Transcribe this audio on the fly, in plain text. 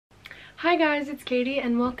Hi guys, it's Katie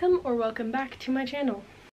and welcome back to my channel.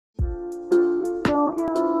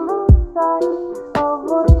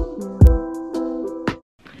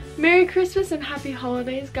 Merry Christmas and happy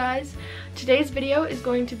holidays, guys. Today's video is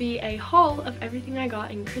going to be a haul of everything I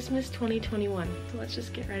got in Christmas 2021. So let's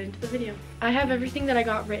just get right into the video. I have everything that I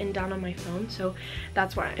got written down on my phone, so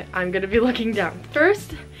that's why I'm gonna be looking down.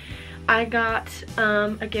 First, I got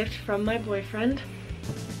a gift from my boyfriend.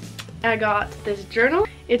 I got this journal.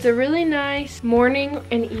 It's a really nice morning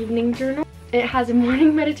and evening journal. It has a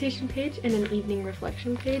morning meditation page and an evening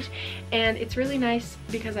reflection page, and it's really nice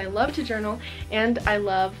because I love to journal and I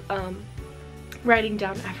love writing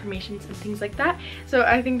down affirmations and things like that. So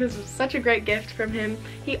I think this was such a great gift from him.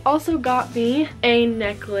 He also got me a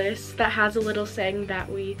necklace that has a little saying that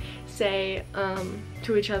we say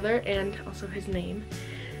to each other and also his name.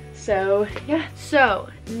 So yeah, so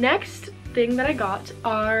next thing that I got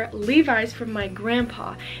are Levi's from my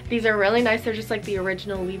grandpa. These are really nice. They're just like the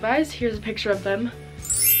original Levi's. Here's a picture of them.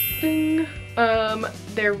 Ding.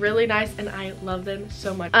 They're really nice and I love them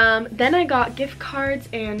so much. Then I got gift cards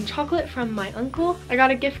and chocolate from my uncle. I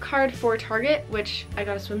got a gift card for Target, which I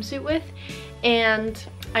got a swimsuit with, and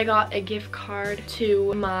I got a gift card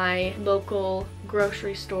to my local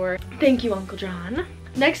grocery store. Thank you, Uncle John.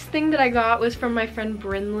 Next thing that I got was from my friend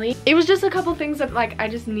Brinley. It was just a couple things that like I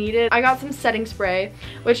just needed. I got some setting spray,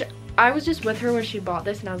 which I was just with her when she bought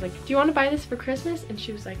this and I was like, do you want to buy this for Christmas? And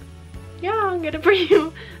she was like, yeah, I'll get it for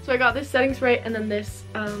you. So I got this setting spray and then this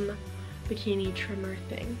bikini trimmer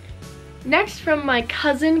thing. Next, from my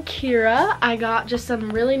cousin Kira, I got just some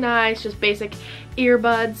really nice, just basic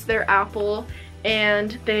earbuds. They're Apple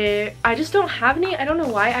and I just don't have any. I don't know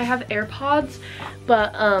why. I have AirPods,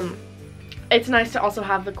 but it's nice to also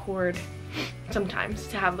have the cord sometimes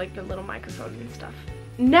to have like the little microphone and stuff.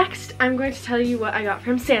 Next, I'm going to tell you what I got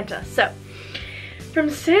from Santa. So, from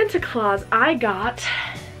Santa Claus, I got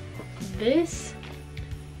this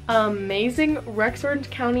amazing Rex Orange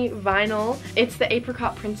County vinyl. It's the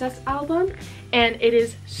Apricot Princess album, and it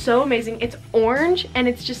is so amazing. It's orange, and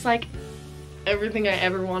it's just like everything I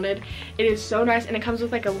ever wanted. It is so nice, and it comes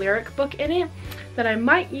with like a lyric book in it that I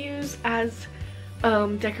might use as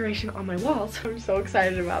decoration on my walls. I'm so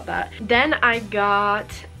excited about that. Then I got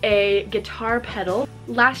a guitar pedal.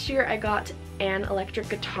 Last year I got an electric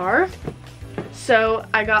guitar, so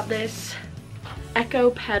I got this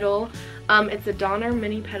Echo pedal. It's a Donner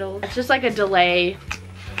mini pedal. It's just like a delay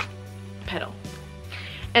pedal.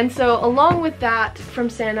 And so along with that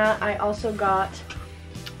from Santa, I also got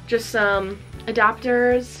just some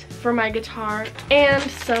adapters for my guitar and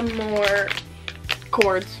some more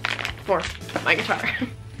cords for my guitar.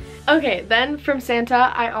 Okay, then from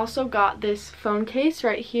Santa, I also got this phone case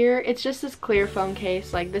right here. It's just this clear phone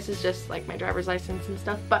case. Like, this is just like my driver's license and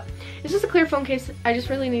stuff, but it's just a clear phone case. I just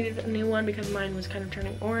really needed a new one because mine was kind of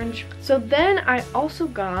turning orange. So then I also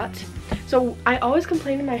got, so I always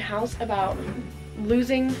complain in my house about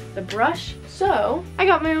losing the brush, so I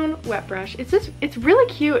got my own wet brush. It's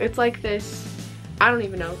really cute. It's like this, I don't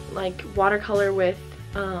even know, like watercolor with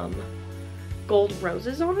gold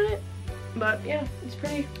roses on it. But yeah, it's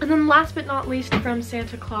pretty. And then last but not least from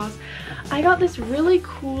Santa Claus, I got this really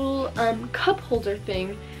cool cup holder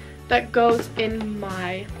thing that goes in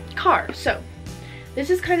my car. So this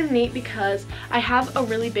is kind of neat because I have a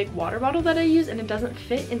really big water bottle that I use and it doesn't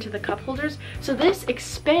fit into the cup holders. So this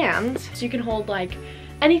expands so you can hold like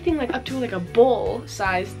anything like up to like a bowl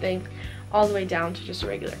size thing all the way down to just a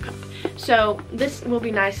regular cup. So this will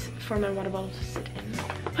be nice for my water bottle to sit in.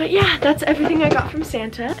 But yeah, that's everything I got from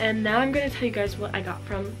Santa, and now I'm gonna tell you guys what I got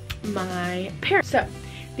from my parents. So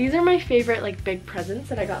these are my favorite like big presents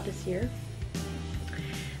that I got this year.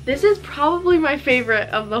 This is probably my favorite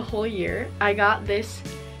of the whole year. I got this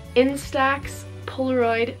Instax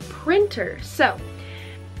Polaroid printer. So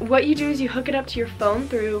what you do is you hook it up to your phone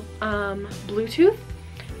through Bluetooth,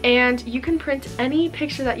 and you can print any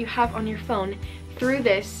picture that you have on your phone through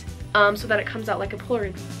this so that it comes out like a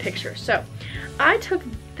Polaroid picture. So I took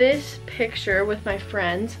this picture with my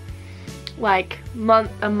friends like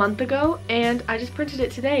a month ago, and I just printed it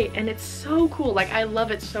today, and it's so cool. Like, I love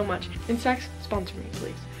it so much. Instax, sponsor me,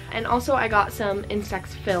 please. And also I got some Instax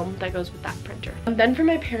film that goes with that printer. And then for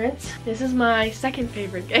my parents, this is my second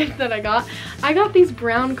favorite gift that I got. I got these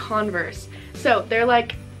brown Converse. So they're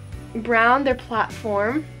like brown, they're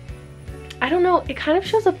platform. I don't know, it kind of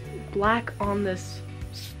shows up black on this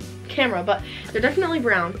camera, but they're definitely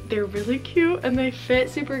brown. They're really cute and they fit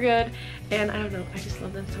super good, and I don't know, I just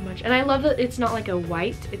love them so much. And I love that it's not like a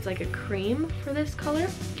white, it's like a cream for this color.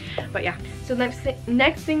 But yeah, so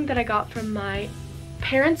next thing that I got from my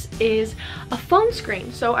parents is a phone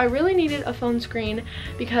screen. So I really needed a phone screen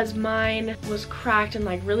because mine was cracked and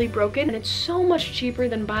like really broken, and it's so much cheaper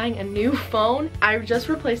than buying a new phone. I just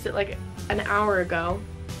replaced it like an hour ago.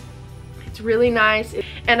 It's really nice,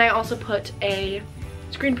 and I also put a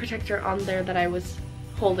screen protector on there that I was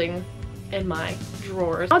holding in my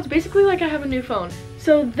drawers. Now it's basically like I have a new phone.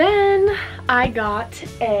 So then I got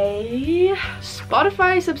a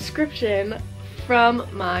Spotify subscription from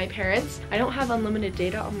my parents. I don't have unlimited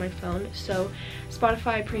data on my phone, so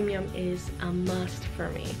Spotify Premium is a must for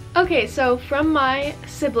me. Okay, so from my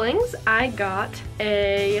siblings, I got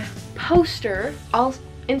a poster. I'll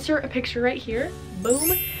insert a picture right here.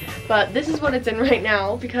 Boom. But this is what it's in right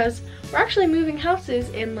now because we're actually moving houses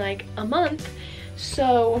in like a month.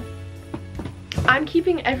 So I'm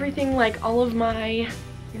keeping everything, like all of my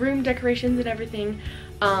room decorations and everything,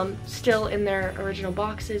 still in their original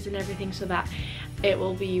boxes and everything, so that it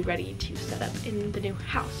will be ready to set up in the new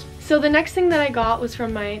house. So the next thing that I got was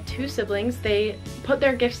from my two siblings. They put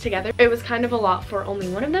their gifts together. It was kind of a lot for only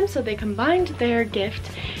one of them, so they combined their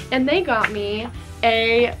gift and they got me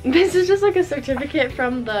this is just like a certificate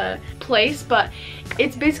from the place, but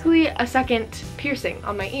it's basically a second piercing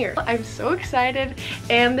on my ear. I'm so excited,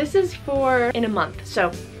 and this is for in a month,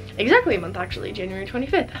 so exactly a month actually, January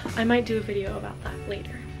 25th. I might do a video about that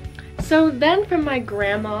later. So then from my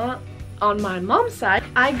grandma on my mom's side,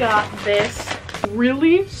 I got this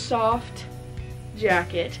really soft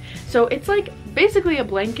jacket. So it's like basically a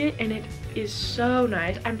blanket, and it is so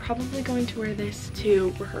nice. I'm probably going to wear this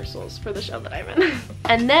to rehearsals for the show that I'm in.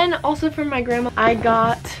 And then also from my grandma, I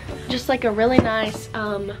got just like a really nice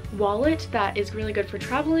wallet that is really good for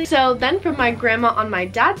traveling. So then from my grandma on my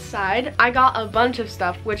dad's side, I got a bunch of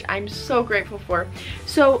stuff, which I'm so grateful for.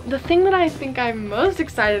 So the thing that I think I'm most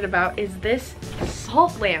excited about is this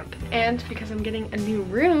salt lamp, and because I'm getting a new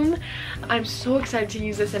room, I'm so excited to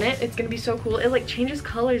use this in it. It's gonna be so cool. It like changes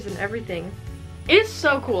colors and everything. It's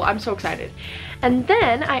so cool. I'm so excited. And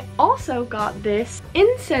then I also got this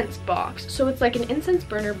incense box. So it's like an incense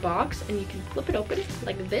burner box, and you can flip it open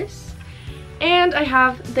like this. And I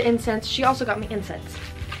have the incense. She also got me incense.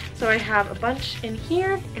 So I have a bunch in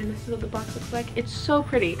here, and this is what the box looks like. It's so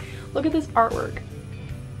pretty. Look at this artwork.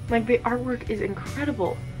 Like, the artwork is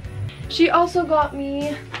incredible. She also got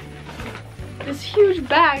me this huge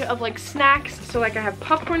bag of like snacks. So like I have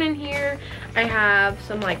popcorn in here, I have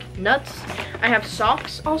some like nuts, I have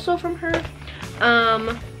socks also from her,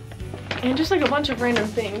 and just like a bunch of random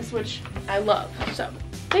things, which I love. So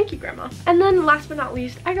thank you, Grandma. And then last but not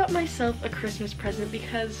least, I got myself a Christmas present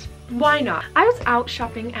because why not? I was out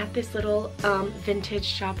shopping at this little vintage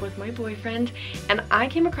shop with my boyfriend, and I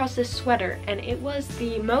came across this sweater, and it was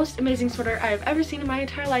the most amazing sweater I have ever seen in my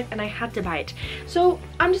entire life, and I had to buy it. So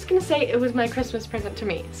I'm just gonna say it was my Christmas present to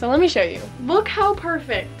me. So let me show you. Look how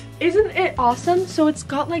perfect. Isn't it awesome? So it's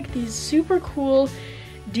got like these super cool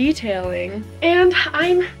detailing, and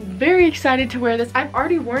I'm very excited to wear this. I've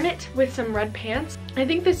already worn it with some red pants. I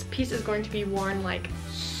think this piece is going to be worn like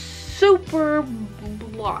super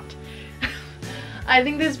blot. I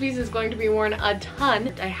think this piece is going to be worn a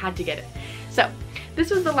ton. I had to get it. So this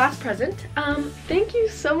was the last present. Thank you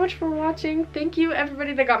so much for watching. Thank you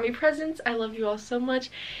everybody that got me presents. I love you all so much,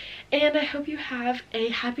 and I hope you have a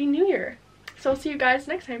happy new year. So I'll see you guys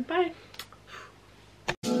next time. Bye.